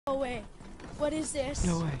No way. What is this?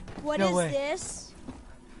 No way. What no is way. this?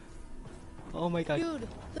 Oh my god. Dude,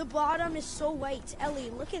 the bottom is so white. Ellie,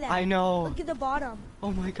 look at that. I know. Look at the bottom.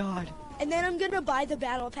 Oh my god. And then I'm gonna buy the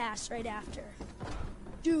battle pass right after.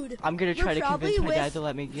 Dude, I'm gonna try to convince my dad to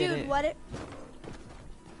let me get it. Dude, what if...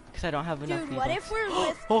 Because I don't have enough Dude, what if we're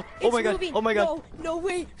with... oh my god. Moving. Oh my god. No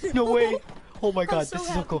way. No way. Oh my god, so this is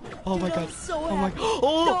happy. so cool. Oh Dude, my god. I'm so oh my happy.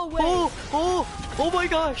 oh, No way. oh my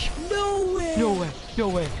gosh. No way. No way. No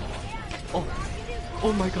way. Oh.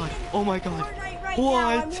 Oh my god. Oh my god. Right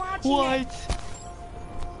what? now, I'm what? it.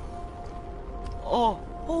 Oh.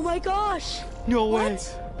 Oh my gosh. No way.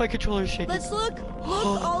 What? My controller's shaking. Let's look.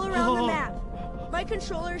 Look all around the map. My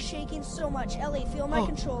controller is shaking so much. Ellie, feel my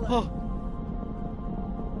controller.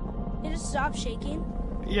 It just stopped shaking.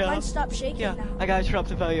 Yeah. Mine stopped shaking now. I gotta turn up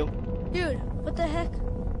the volume. Dude, what the heck?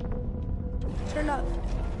 Turn up.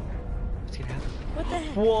 What's gonna happen? What the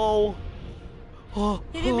heck? Whoa. Oh.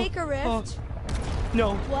 Did it make a rift?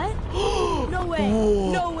 No. What? No way.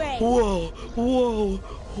 Whoa. No way. Whoa. Whoa.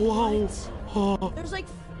 Whoa. What? Oh. There's like...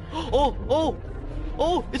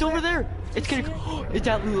 Oh, it's over there. It's getting, it's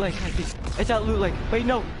at Loot Lake, I think. It's at Loot Lake. Wait,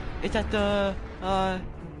 no. It's at the, I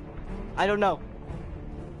don't know.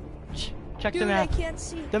 Check Dude, the map. I can't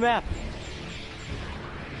see. The map.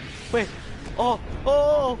 Wait.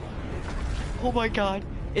 Oh my god.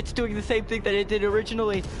 It's doing the same thing that it did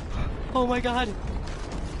originally. Oh my god.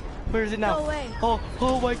 Where is it now? No way.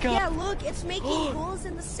 Oh my god. Yeah, look, it's making holes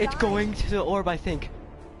in the sky. It's going to the orb, I think.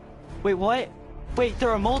 Wait, what? Wait, there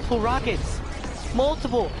are multiple rockets.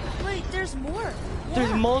 Multiple. Wait, there's more. Yeah.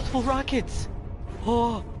 There's multiple rockets.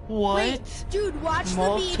 Oh, what? Wait, dude, watch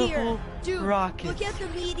multiple the meteor. Dude, rockets. look at the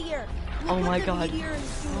meteor. Look Oh my what god. The meteor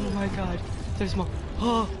is doing. Oh my god. There's more.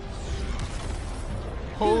 Oh.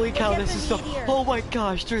 Holy cow, this is so. Oh my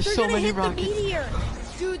gosh, there's so many rockets. The meteor.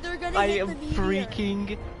 Dude, they're gonna hit the meteor. I am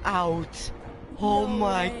freaking out. Oh no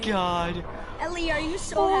my way. god. Ellie, are you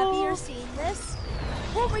so happy you're seeing this?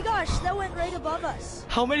 Oh my gosh, that went right above us.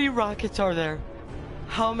 How many rockets are there?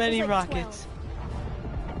 How many like rockets?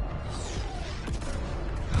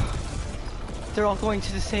 12. They're all going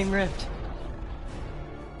to the same rift.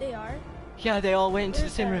 They are? Yeah, they all went into the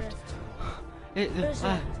same rift.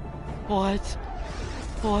 What?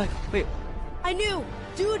 What? Wait. I knew,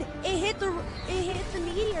 dude. It hit the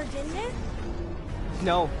meteor, didn't it?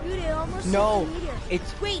 No. Dude, it almost hit the meteor.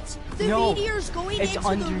 It's the meteor's going into the rift. It's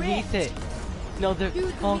underneath it. No, the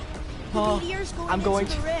meteor's going into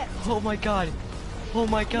the rift. Oh my god. Oh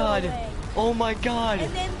my god. No way. Oh my god.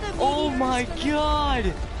 And then the oh my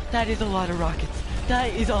god. That is a lot of rockets.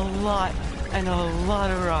 That is a lot and a lot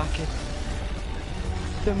of rockets.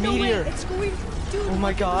 The meteor. Way. It's going. Dude, oh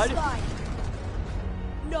my god.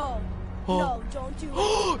 No. No, don't do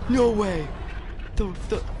it. No way.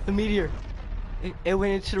 The meteor. It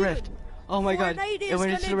went into the rift. Oh my god. It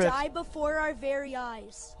went into the rift. Die before our very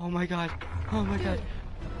eyes. Oh my god. Oh my god.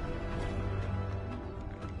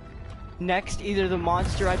 Next, either the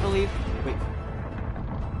monster, I believe. Wait.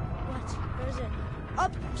 What? Where is it?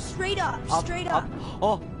 Up, straight up, straight up.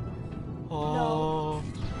 Oh. No.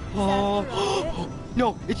 Oh.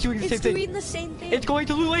 No, it's doing the same thing. It's doing the same thing. It's going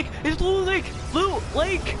to Loot Lake. It's Loot Lake. Loot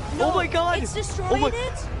Lake. No, oh my god. It's destroying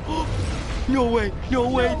it. No way. No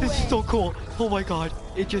way. No this way. is so cool. Oh my god.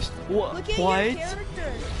 It just what? Look at what? your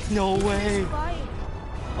character. No He's way. flying.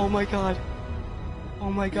 Oh my god.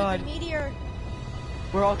 Oh my god. The meteor.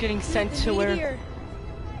 We're all getting sent to meteor. where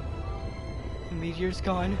the meteor's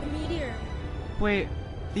gone. The meteor. Wait,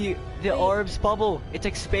 the orb's bubble. It's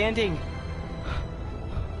expanding.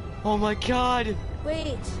 Oh my god.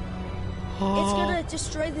 Wait. Oh. It's gonna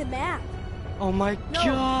destroy the map. Oh my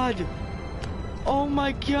god. Oh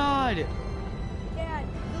my god. Dad,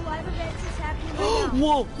 the live event is happening right now.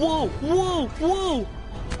 Whoa, whoa, whoa, whoa.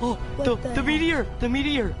 Oh, the meteor. The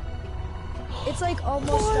meteor. It's like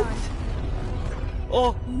almost done.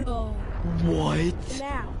 Oh. No. What?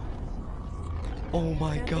 Now. Oh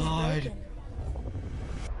my god.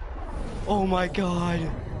 Oh my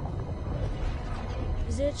god.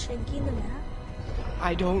 Is it shrinking the map?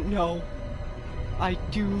 I don't know. I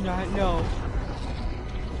do not know.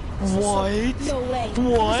 What? No way.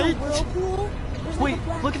 What? There's a whirlpool. There's Wait,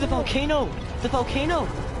 like look at the volcano. The volcano.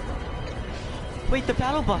 Wait, the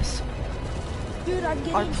battle bus. Dude, I'm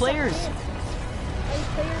getting our players.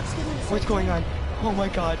 What's going on? Oh my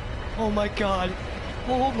god. Oh my god.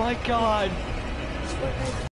 Oh my god.